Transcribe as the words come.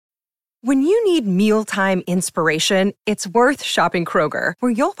When you need mealtime inspiration, it's worth shopping Kroger,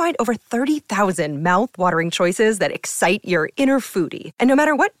 where you'll find over 30,000 mouth-watering choices that excite your inner foodie. And no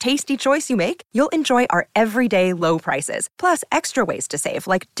matter what tasty choice you make, you'll enjoy our everyday low prices, plus extra ways to save,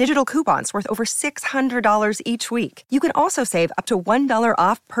 like digital coupons worth over $600 each week. You can also save up to $1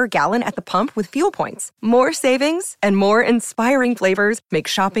 off per gallon at the pump with fuel points. More savings and more inspiring flavors make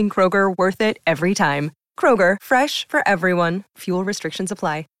shopping Kroger worth it every time. Kroger, fresh for everyone. Fuel restrictions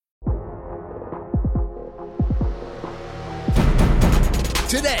apply.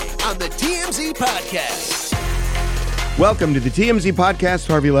 Today on the TMZ Podcast. Welcome to the TMZ Podcast.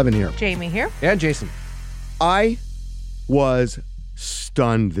 Harvey Levin here. Jamie here. And Jason. I was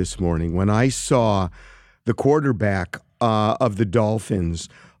stunned this morning when I saw the quarterback of the Dolphins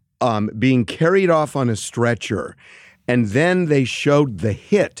being carried off on a stretcher, and then they showed the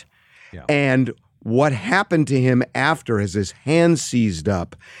hit and what happened to him after as his hand seized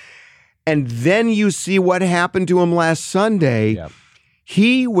up. And then you see what happened to him last Sunday. Yep.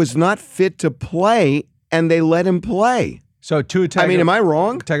 He was not fit to play, and they let him play. So am I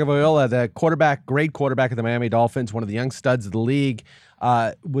wrong? Tagovailoa, the great quarterback of the Miami Dolphins, one of the young studs of the league,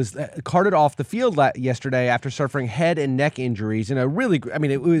 was carted off the field yesterday after suffering head and neck injuries. And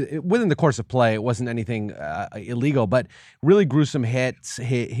within the course of play, it wasn't anything illegal, but really gruesome hits.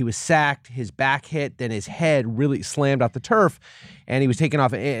 He was sacked, his back hit, then his head really slammed off the turf, and he was taken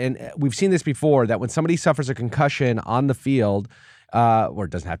off. And we've seen this before, that when somebody suffers a concussion on the field, or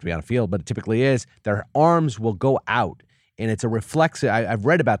it doesn't have to be on a field, but it typically is, their arms will go out. And it's a reflex. I've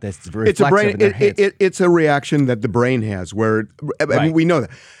read about this. It's a reaction that the brain has where, we know that.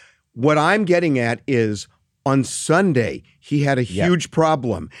 What I'm getting at is on Sunday, he had a huge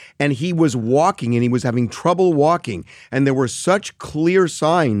problem, and he was walking, and he was having trouble walking, and there were such clear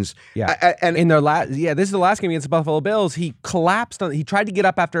signs. Yeah. And in this is the last game against the Buffalo Bills. He collapsed. He tried to get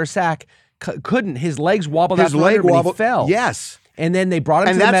up after a sack, couldn't. His legs wobbled out from under him, and he fell. Yes. And then they brought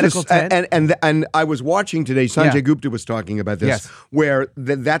him to the medical tent. And I was watching today, Sanjay Gupta was talking about this, where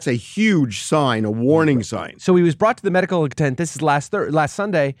that's a huge sign, a warning sign. So he was brought to the medical tent, this is last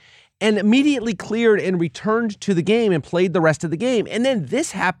Sunday, and immediately cleared and returned to the game and played the rest of the game. And then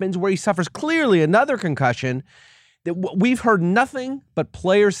this happens where he suffers clearly another concussion. That we've heard nothing but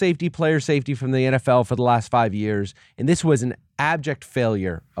player safety from the NFL for the last 5 years. And this was an abject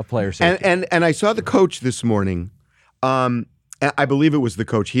failure of player safety. And I saw the coach this morning. I believe it was the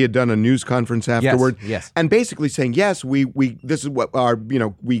coach. He had done a news conference afterward, yes. And basically saying, yes, we this is what our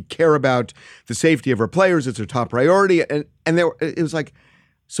we care about the safety of our players. It's our top priority. And it was like,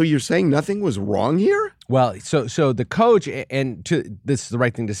 so you're saying nothing was wrong here? Well, so the coach, this is the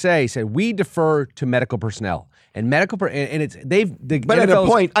right thing to say, said we defer to medical personnel and at a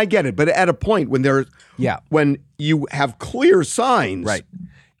point, I get it. But at a point when you have clear signs,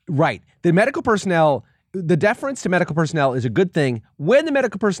 right, the medical personnel. The deference to medical personnel is a good thing when the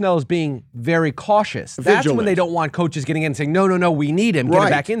medical personnel is being very cautious. That's when they don't want coaches getting in and saying, no, we need him, get him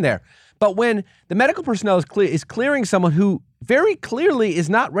back in there. But when the medical personnel is clearing someone who very clearly is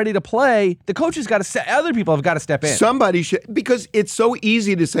not ready to play, the coaches other people have got to step in. Somebody should, because it's so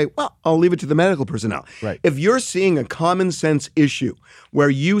easy to say, well, I'll leave it to the medical personnel. Right. If you're seeing a common sense issue where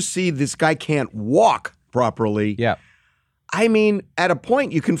you see this guy can't walk properly, I mean, at a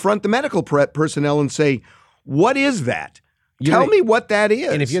point, you confront the medical personnel and say, what is that? Tell me what that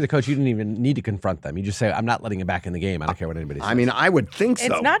is. And if you're the coach, you didn't even need to confront them. You just say, I'm not letting him back in the game. I don't care what anybody says. I mean, I would think so.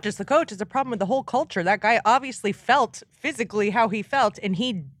 It's not just the coach. It's a problem with the whole culture. That guy obviously felt physically how he felt, and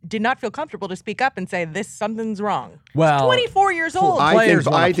he did not feel comfortable to speak up and say, something's wrong. Well, he's 24 years old.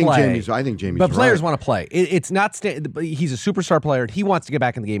 I think Jamie's But players want to play. It's not he's a superstar player. He wants to get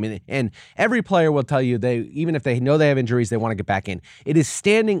back in the game. And every player will tell you, even if they know they have injuries, they want to get back in. It is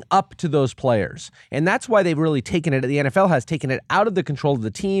standing up to those players. And that's why they've really taken it. The NFL has taken it out of the control of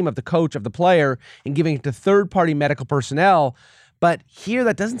the team, of the coach, of the player, and giving it to third-party medical personnel. But here,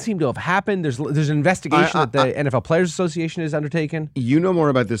 that doesn't seem to have happened. There's an investigation that the NFL Players Association has undertaken. You know more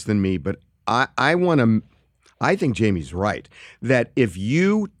about this than me, but I think Jamie's right, that if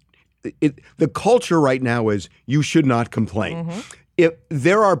the culture right now is you should not complain. Mm-hmm. If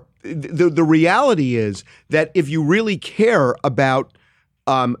there are the reality is that if you really care about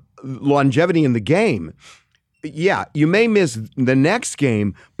longevity in the game, you may miss the next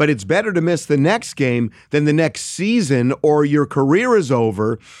game, but it's better to miss the next game than the next season or your career is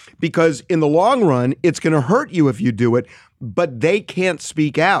over, because in the long run, it's going to hurt you if you do it, but they can't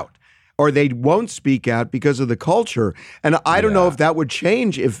speak out. Or they won't speak out because of the culture, and I don't know if that would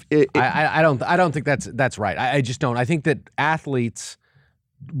change. I don't think that's right. I just don't. I think that athletes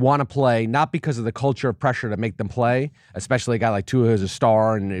want to play, not because of the culture of pressure to make them play, especially a guy like Tua who's a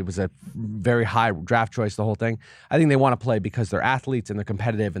star and it was a very high draft choice, the whole thing. I think they want to play because they're athletes and they're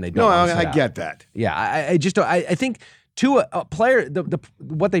competitive and they don't want to sit I out. get that. Yeah, I just don't. I think Tua, a player,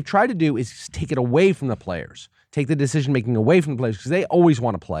 what they've tried to do is take it away from the players. Take the decision-making away from the players because they always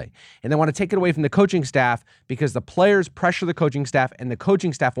want to play. And they want to take it away from the coaching staff because the players pressure the coaching staff and the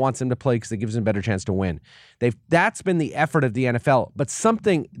coaching staff wants them to play because it gives them a better chance to win. That's been the effort of the NFL. But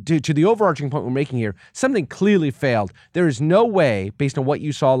something, to the overarching point we're making here, something clearly failed. There is no way, based on what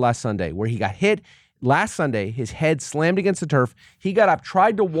you saw last Sunday, where he got hit last Sunday, his head slammed against the turf. He got up,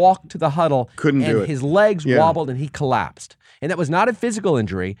 tried to walk to the huddle. Couldn't do it. And his legs Yeah. wobbled and he collapsed. And that was not a physical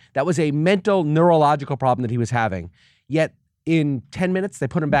injury. That was a mental, neurological problem that he was having. Yet in 10 minutes, they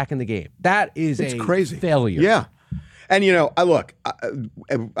put him back in the game. That is It's a crazy. failure. Yeah. And,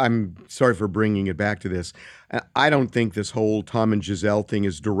 I'm sorry for bringing it back to this. I don't think this whole Tom and Giselle thing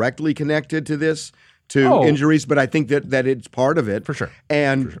is directly connected to this, to injuries, but I think that it's part of it. For sure.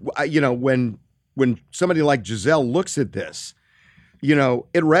 And, when somebody like Giselle looks at this, it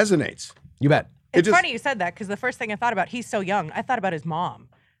resonates. You bet. It's funny you said that because the first thing I thought about, he's so young. I thought about his mom.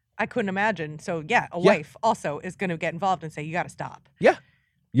 I couldn't imagine. So a wife also is going to get involved and say, you got to stop. Yeah.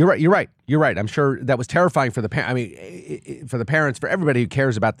 You're right. I'm sure that was terrifying for the for the parents, for everybody who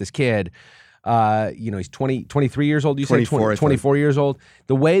cares about this kid. He's 23 years old. You said 24 years old.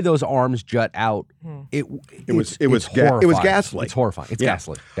 The way those arms jut out, it was horrifying. It was ghastly. It's horrifying. It's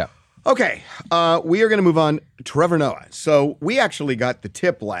ghastly. Yeah. Okay, we are going to move on. Trevor Noah. So we actually got the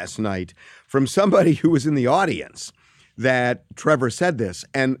tip last night from somebody who was in the audience that Trevor said this,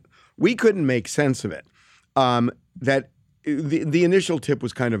 and we couldn't make sense of it. That the initial tip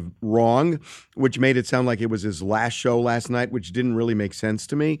was kind of wrong, which made it sound like it was his last show last night, which didn't really make sense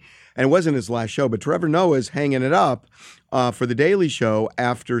to me. And it wasn't his last show, but Trevor Noah is hanging it up for The Daily Show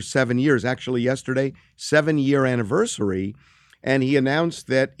after 7 years. Actually, yesterday, 7-year anniversary. And he announced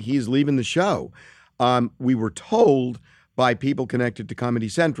that he's leaving the show. We were told by people connected to Comedy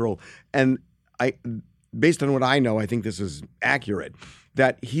Central, and based on what I know, I think this is accurate,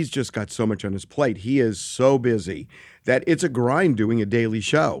 that he's just got so much on his plate. He is so busy that it's a grind doing a daily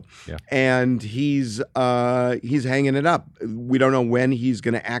show. Yeah. And he's hanging it up. We don't know when he's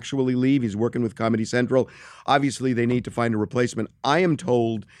going to actually leave. He's working with Comedy Central. Obviously, they need to find a replacement. I am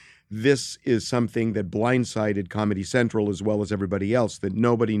told this is something that blindsided Comedy Central as well as everybody else, that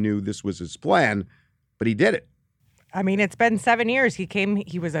nobody knew this was his plan, but he did it. I mean, it's been 7 years. He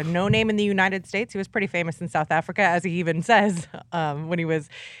was a no-name in the United States. He was pretty famous in South Africa, as he even says when he was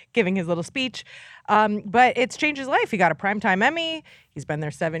giving his little speech. But it's changed his life. He got a Primetime Emmy. He's been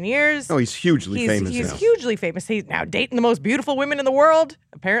there 7 years. Oh, he's hugely famous now. He's hugely famous. He's now dating the most beautiful women in the world.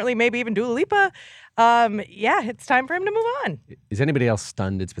 Apparently, maybe even Dua Lipa. It's time for him to move on. Is anybody else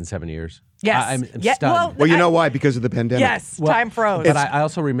stunned it's been 7 years? Yes. I'm Yeah, stunned. Well, you know why? Because of the pandemic. Yes, time froze. But I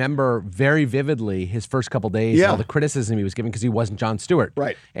also remember very vividly his first couple days, Yeah. all the criticism he was given because he wasn't Jon Stewart.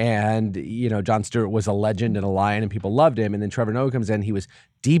 Right. And, Jon Stewart was a legend and a lion and people loved him. And then Trevor Noah comes in. He was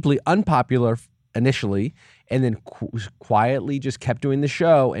deeply unpopular initially and then quietly just kept doing the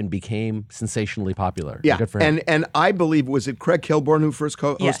show and became sensationally popular. Yeah. Good for him. And I believe, was it Craig Kilborn who first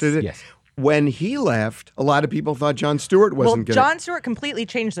hosted it? Yes. When he left, a lot of people thought Jon Stewart wasn't going to. Jon Stewart completely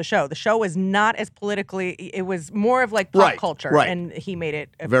changed the show. The show was not as politically, it was more of like pop culture. right. And he made it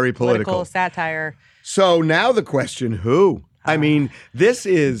a Very political. satire. So now the question, who? I mean, this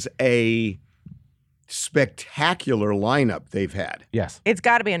is a spectacular lineup they've had. Yes. It's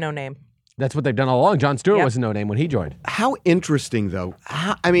got to be a no-name. That's what they've done all along. Jon Stewart Yep. was a no-name when he joined. How interesting, though.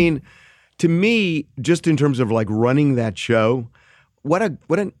 To me, just in terms of like running that show, what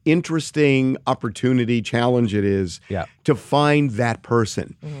an interesting opportunity, challenge it is to find that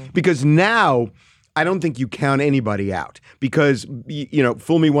person. Because now, I don't think you count anybody out. Because,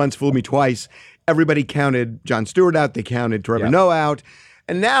 fool me once, fool me twice. Everybody counted Jon Stewart out. They counted Trevor Noah out.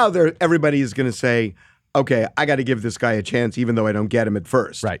 And now everybody is going to say, okay, I got to give this guy a chance even though I don't get him at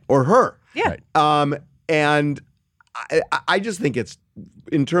first. Right. Or her. Yeah. Right. And I just think it's,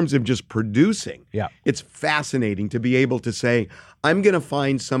 in terms of just producing, it's fascinating to be able to say, I'm going to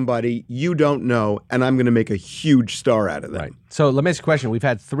find somebody you don't know, and I'm going to make a huge star out of them. Right. So let me ask you a question. We've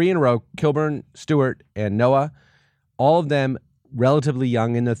had 3 in a row, Kilburn, Stewart, and Noah, all of them relatively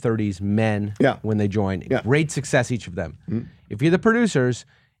young, in their 30s, men when they joined. Yeah. Great success, each of them. If you're the producers,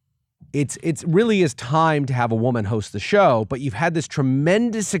 it's really is time to have a woman host the show, but you've had this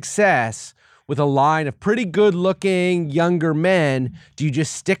tremendous success with a line of pretty good-looking younger men. Do you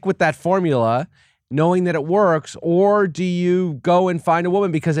just stick with that formula knowing that it works, or do you go and find a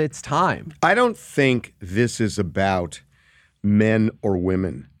woman because it's time? I don't think this is about men or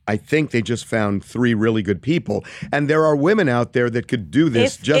women. I think they just found 3 really good people. And there are women out there that could do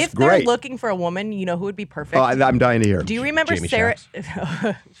this if great. they're looking for a woman, you know who would be perfect? Oh, I'm dying to hear. Do you remember Jamie Sarah?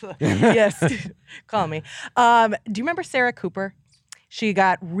 Yes, call me. Do you remember Sarah Cooper? She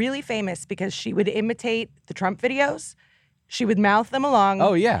got really famous because she would imitate the Trump videos. She would mouth them along.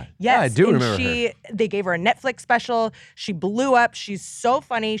 Oh, yeah. Yes, Yeah, I do and remember her. They gave her a Netflix special. She blew up. She's so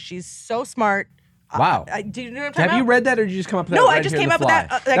funny. She's so smart. Wow. Do you know what I'm talking Have you about? read that, or did you just come up with that? No, right I just here on came the up with fly?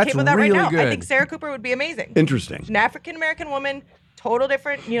 that. That's came with that really right now. good. I think Sarah Cooper would be amazing. Interesting. She's an African American woman, total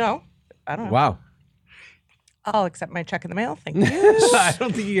different. I don't know. Wow. I'll accept my check in the mail. Thank you. I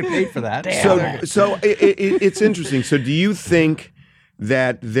don't think you get paid for that. So it's interesting. So do you think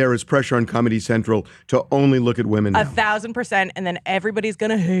that there is pressure on Comedy Central to only look at women now? 1,000%, and then everybody's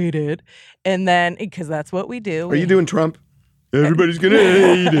gonna hate it, and then because that's what we do. Are you doing Trump? Everybody's gonna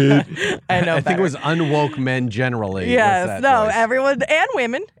hate it. I know. I think it better. was unwoke men generally. was Yes, that no, voice. everyone and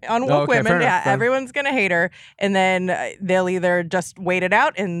women, unwoke okay, fair women. enough, fair Everyone's gonna hate her, and then they'll either just wait it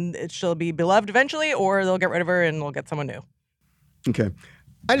out and she'll be beloved eventually, or they'll get rid of her and they'll get someone new. Okay.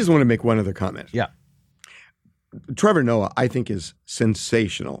 I just want to make one other comment. Yeah. Trevor Noah, I think, is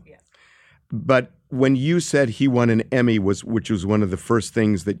sensational. Yes. But when you said he won an Emmy, which was one of the first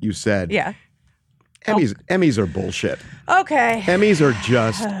things that you said. Yeah. Emmys are bullshit. Okay. Emmys are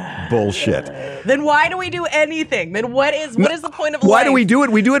just bullshit. Then why do we do anything? Then what is the point of Why life? do we do it?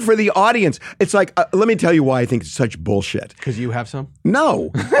 We do it for the audience. It's like, let me tell you why I think it's such bullshit. Because you have some?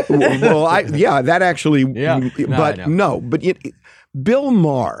 No. Well, that actually. Yeah. No, But I know. no. But Bill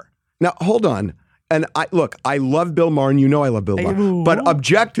Maher. Now, hold on. And I love Bill Maher, and you know I love Bill Maher. But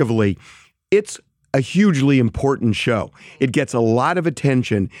objectively, it's a hugely important show. It gets a lot of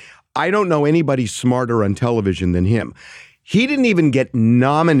attention. I don't know anybody smarter on television than him. He didn't even get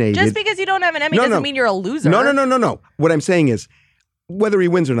nominated. Just because you don't have an Emmy doesn't mean you're a loser. No. What I'm saying is, whether he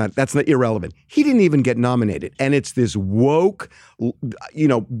wins or not, that's not irrelevant. He didn't even get nominated. And it's this woke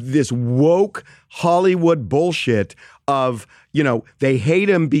Hollywood bullshit of, they hate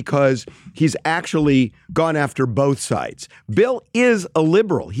him because he's actually gone after both sides. Bill is a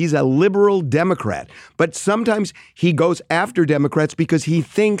liberal. He's a liberal Democrat. But sometimes he goes after Democrats because he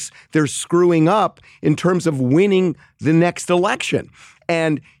thinks they're screwing up in terms of winning the next election.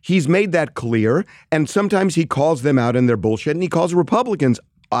 And he's made that clear. And sometimes he calls them out in their bullshit, and he calls Republicans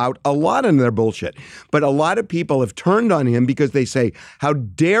out a lot in their bullshit. But a lot of people have turned on him because they say, how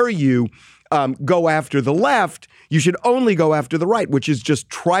dare you go after the left? You should only go after the right, which is just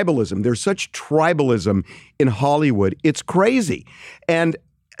tribalism. There's such tribalism in Hollywood. It's crazy. And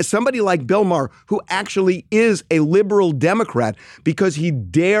somebody like Bill Maher, who actually is a liberal Democrat, because he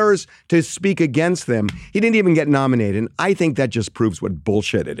dares to speak against them, he didn't even get nominated. And I think that just proves what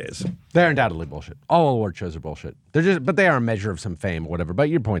bullshit it is. They're undoubtedly bullshit. All award shows are bullshit. But they are a measure of some fame or whatever. But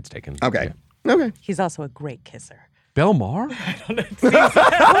your point's taken. Okay. Yeah. Okay. He's also a great kisser. Bill Maher? That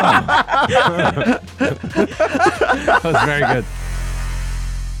was very good.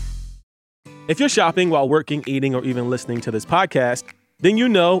 If you're shopping while working, eating, or even listening to this podcast, then you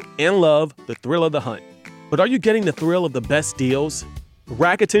know and love the thrill of the hunt. But are you getting the thrill of the best deals?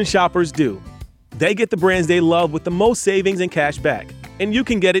 Rakuten shoppers do. They get the brands they love with the most savings and cash back. And you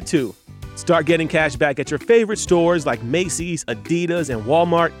can get it too. Start getting cash back at your favorite stores like Macy's, Adidas, and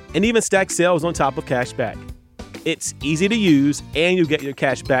Walmart, and even stack sales on top of cash back. It's easy to use, and you get your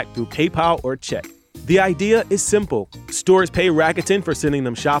cash back through PayPal or check. The idea is simple. Stores pay Rakuten for sending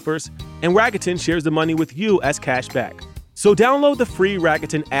them shoppers, and Rakuten shares the money with you as cash back. So download the free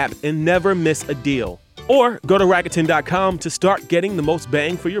Rakuten app and never miss a deal. Or go to Rakuten.com to start getting the most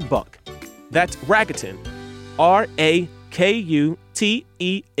bang for your buck. That's Rakuten. Rakuten.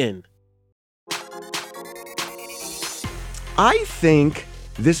 I think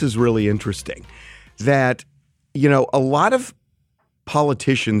this is really interesting that, a lot of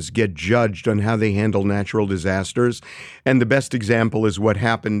politicians get judged on how they handle natural disasters. And the best example is what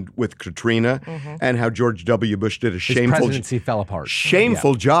happened with Katrina and how George W. Bush did a His shameful presidency fell apart.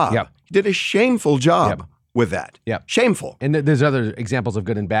 Shameful job. Yep. He did a shameful job with that. Yep. Shameful. And there's other examples of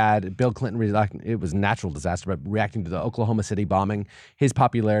good and bad. Bill Clinton, it was a natural disaster, but reacting to the Oklahoma City bombing, his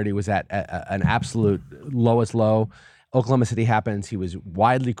popularity was at an absolute lowest low. Oklahoma City happens. He was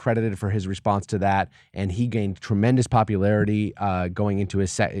widely credited for his response to that, and he gained tremendous popularity going into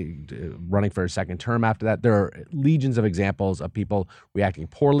his running for his second term after that. There are legions of examples of people reacting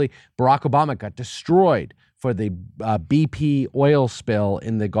poorly. Barack Obama got destroyed for the BP oil spill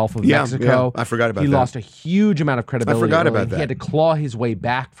in the Gulf of Mexico. I forgot about he that. He lost a huge amount of credibility. I forgot about that. He had to claw his way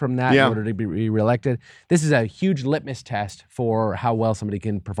back from that in order to be reelected. This is a huge litmus test for how well somebody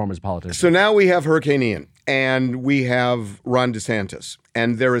can perform as a politician. So now we have Hurricane Ian, and we have Ron DeSantis,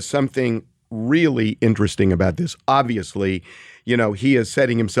 and there is something really interesting about this. Obviously, he is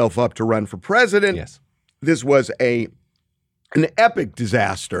setting himself up to run for president. Yes. This was an epic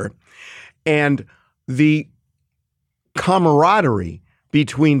disaster, and the camaraderie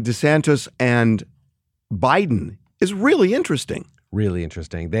between DeSantis and Biden is really interesting. Really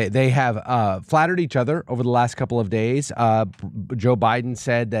interesting. They have flattered each other over the last couple of days. Joe Biden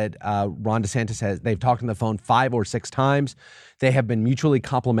said that Ron DeSantis they've talked on the phone 5 or 6 times. They have been mutually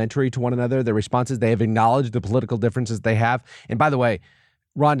complimentary to one another. Their responses, they have acknowledged the political differences they have. And by the way,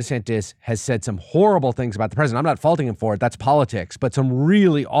 Ron DeSantis has said some horrible things about the president. I'm not faulting him for it. That's politics. But some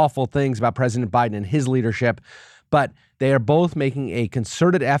really awful things about President Biden and his leadership. But they are both making a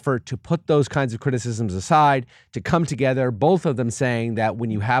concerted effort to put those kinds of criticisms aside, to come together, both of them saying that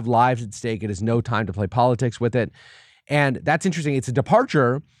when you have lives at stake, it is no time to play politics with it. And that's interesting. It's a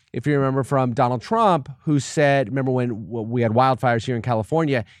departure, if you remember, from Donald Trump, who said, remember when we had wildfires here in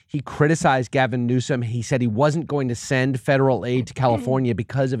California, he criticized Gavin Newsom. He said he wasn't going to send federal aid to California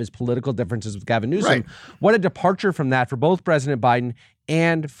because of his political differences with Gavin Newsom. Right. What a departure from that for both President Biden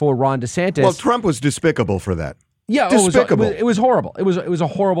and for Ron DeSantis. Well, Trump was despicable for that. Yeah, despicable. It was horrible. It was a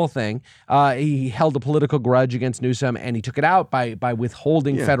horrible thing. He held a political grudge against Newsom, and he took it out by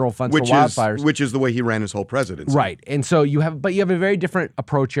withholding federal funds for wildfires, which is the way he ran his whole presidency. Right. And so you have a very different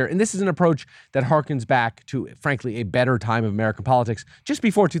approach here, and this is an approach that harkens back to, frankly, a better time of American politics. Just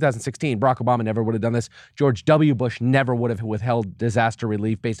before 2016, Barack Obama never would have done this. George W. Bush never would have withheld disaster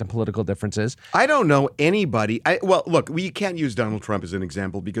relief based on political differences. I don't know anybody. Look, we can't use Donald Trump as an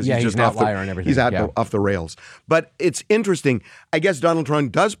example because he's just an outlier and everything. He's off the rails. But it's interesting. I guess Donald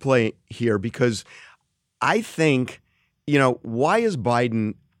Trump does play here because I think, why is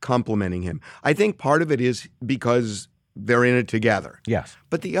Biden complimenting him? I think part of it is because they're in it together. Yes.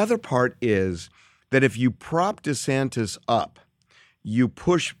 But the other part is that if you prop DeSantis up, you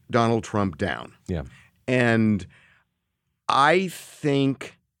push Donald Trump down. Yeah. And I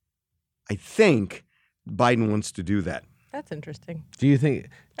think Biden wants to do that. That's interesting. Do you think,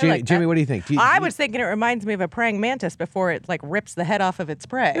 Jamie, what do you think? I was thinking it reminds me of a praying mantis before it rips the head off of its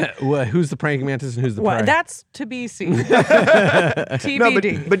prey. Who's the praying mantis and who's the prey? That's to be seen.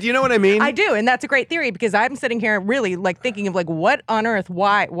 TBD. No, but do you know what I mean? I do, and that's a great theory because I'm sitting here really thinking of what on earth,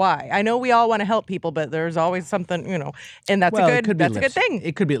 why? I know we all want to help people, but there's always something, and that's a good thing.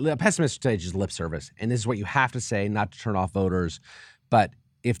 It could be a pessimist stage is lip service, and this is what you have to say, not to turn off voters. But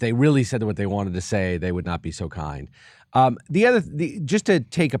if they really said what they wanted to say, they would not be so kind. Just to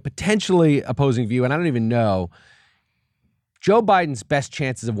take a potentially opposing view, and I don't even know, Joe Biden's best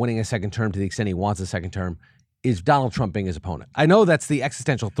chances of winning a second term, to the extent he wants a second term, is Donald Trump being his opponent. I know that's the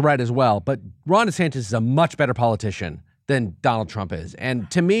existential threat as well, but Ron DeSantis is a much better politician than Donald Trump is. And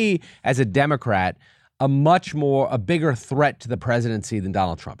to me, as a Democrat, a bigger threat to the presidency than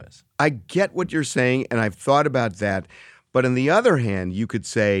Donald Trump is. I get what you're saying, and I've thought about that. But on the other hand, you could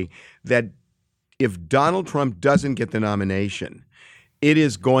say that if Donald Trump doesn't get the nomination, it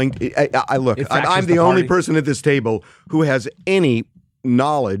is going to I'm the only person at this table who has any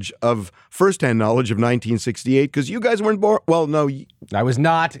firsthand knowledge of 1968 because you guys weren't born. Well, no. I was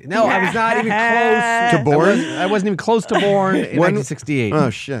not. No, I was not even close to born. I wasn't even close to born in 1968.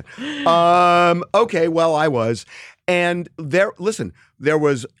 Oh, shit. Okay, well, I was. And there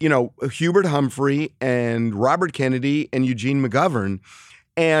was, Hubert Humphrey and Robert Kennedy and Eugene McGovern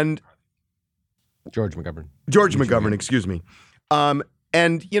and George McGovern. George McGovern, excuse me. And,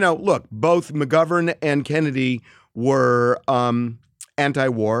 look, both McGovern and Kennedy were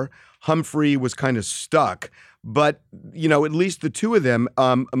anti-war. Humphrey was kind of stuck. But, at least the two of them,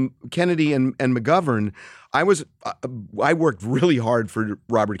 Kennedy and McGovern, I worked really hard for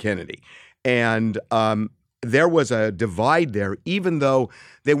Robert Kennedy. And there was a divide there, even though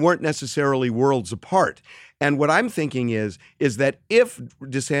they weren't necessarily worlds apart. And what I'm thinking is that if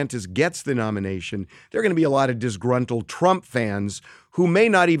DeSantis gets the nomination, there are going to be a lot of disgruntled Trump fans who may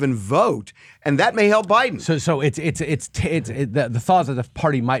not even vote, and that may help Biden. So it's the thought that the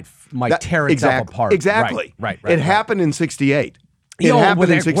party might tear itself apart. Exactly. Right. It happened in '68. It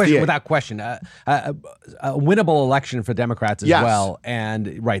happened in '68. Without question. A winnable election for Democrats as well. And,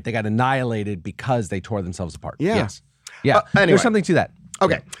 they got annihilated because they tore themselves apart. Yeah. Yes. Yeah. Anyway. There's something to that.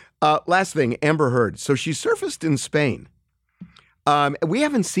 Okay. Last thing, Amber Heard. So she surfaced in Spain. We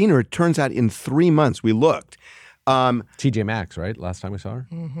haven't seen her, it turns out, in 3 months. We looked. TJ Maxx, right? Last time we saw her.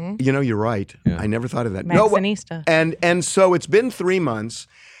 You know, you're right. Yeah. I never thought of that. Maxxinista. And so it's been 3 months,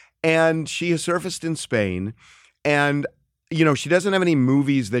 and she has surfaced in Spain, and you know she doesn't have any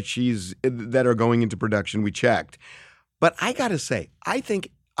movies that are going into production. We checked, but I gotta say, I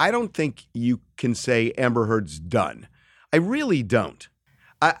don't think you can say Amber Heard's done. I really don't.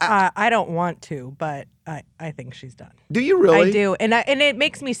 I don't want to, but I think she's done. Do you really? I do, and it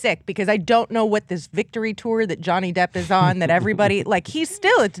makes me sick because I don't know what this victory tour that Johnny Depp is on. That everybody he's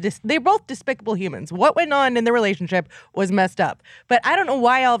still. They're both despicable humans. What went on in the relationship was messed up, but I don't know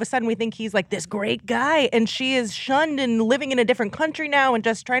why all of a sudden we think he's like this great guy, and she is shunned and living in a different country now and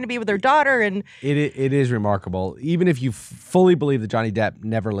just trying to be with her daughter. And it is remarkable, even if you fully believe that Johnny Depp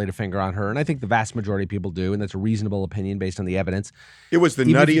never laid a finger on her, and I think the vast majority of people do, and that's a reasonable opinion based on the evidence. It was the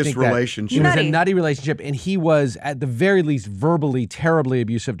Even if you nuttiest think that- relationship. It was a nutty relationship, and he was at the very least verbally terribly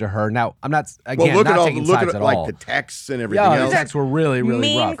abusive to her. Now, I'm not Well, look not at taking sides at like all. the texts and everything Yeah, the else. texts were really, really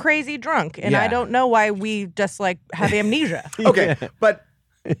mean, rough. crazy drunk, and Yeah. I don't know why we just have amnesia. Okay, but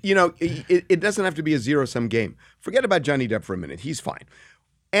you know, it doesn't have to be a zero-sum game. Forget about Johnny Depp for a minute; he's fine.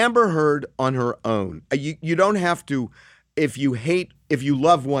 Amber Heard on her own. You don't have to. If you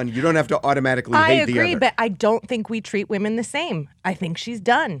love one, you don't have to automatically I hate the agree, other. but I don't think we treat women the same. I think she's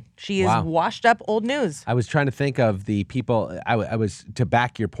done. She is Wow. washed up old news. I was trying to think of the people. I was to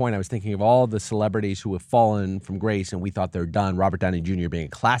back your point. I was thinking of all the celebrities who have fallen from grace, and we thought they're done. Robert Downey Jr. being a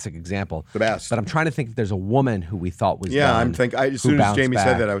classic example, The best. But I'm trying to think if there's a woman who we thought was Yeah, done. I'm thinking. As who soon as bounced Jamie back.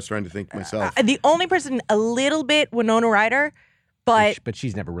 said that, I was trying to think myself. The only person a little bit Winona Ryder, but But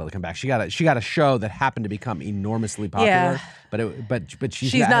she's never really come back. She got a show that happened to become enormously popular. Yeah. But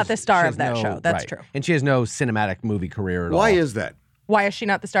she's not the star she of has that show. That's right. true. And she has no cinematic movie career at all. Why is that? why is she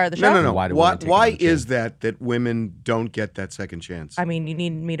not the star of the show? No. Why do women take Why another is that women don't get that second chance? I mean, you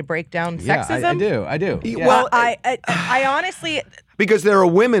need me to break down Yeah, sexism? I do. Yeah. Well, I honestly, because there are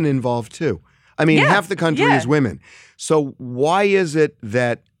women involved too. I mean, Yeah, half the country yeah. is women. So why is it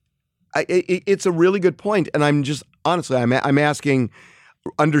that it's a really good point, and I'm just honestly, I'm asking,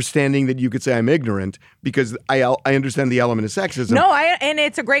 understanding that you could say I'm ignorant because I understand the element of sexism. no, and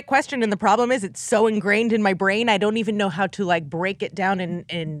it's a great question. And the problem is, it's so ingrained in my brain, I don't even know how to like break it down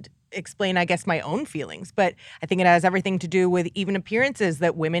and explain, I guess, my own feelings. But I think it has everything to do with even appearances,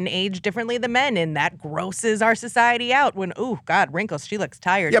 that women age differently than men, and that grosses our society out. When, oh God, wrinkles, she looks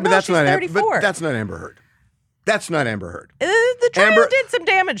tired. Yeah, but No, that's she's not 34. but that's not Amber Heard. That's not Amber Heard. The trial Amber- did some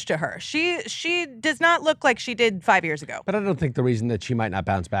damage to her. She does not look like she did 5 years ago. But I don't think the reason that she might not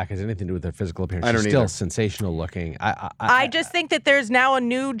bounce back has anything to do with her physical appearance. I don't She's still either. sensational looking. I just think that there's now a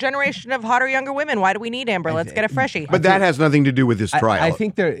new generation of hotter, younger women. Why do we need Amber? Let's get a freshie. But that has nothing to do with this trial. I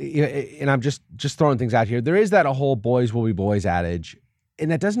think there, and I'm just throwing things out here. There is that a whole boys will be boys adage,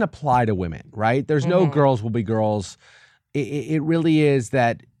 and that doesn't apply to women, right? There's no girls will be girls. It really is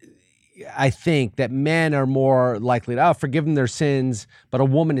that. I think that men are more likely to forgive them their sins, but a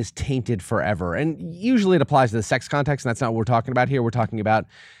woman is tainted forever. And usually it applies to the sex context, and that's not what we're talking about here. We're talking about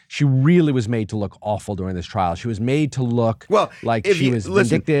she really was made to look awful during this trial. She was made to look like if she you- was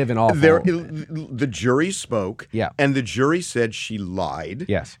listen, vindictive and awful. The jury spoke, Yeah. and the jury said she lied.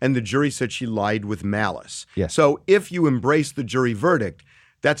 Yes. And the jury said she lied with malice. Yes. So if you embrace the jury verdict,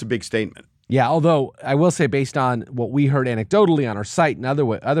 that's a big statement. Yeah, although I will say, based on what we heard anecdotally on our site and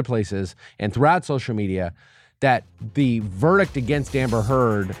other places and throughout social media, that the verdict against Amber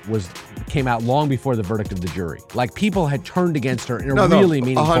Heard came out long before the verdict of the jury. Like, people had turned against her in a really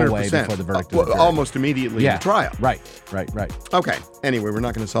meaningful 100%. way before the verdict of the jury. Almost immediately in the trial. Right. Okay. Anyway, we're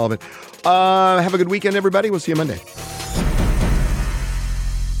not going to solve it. Have a good weekend, everybody. We'll see you Monday.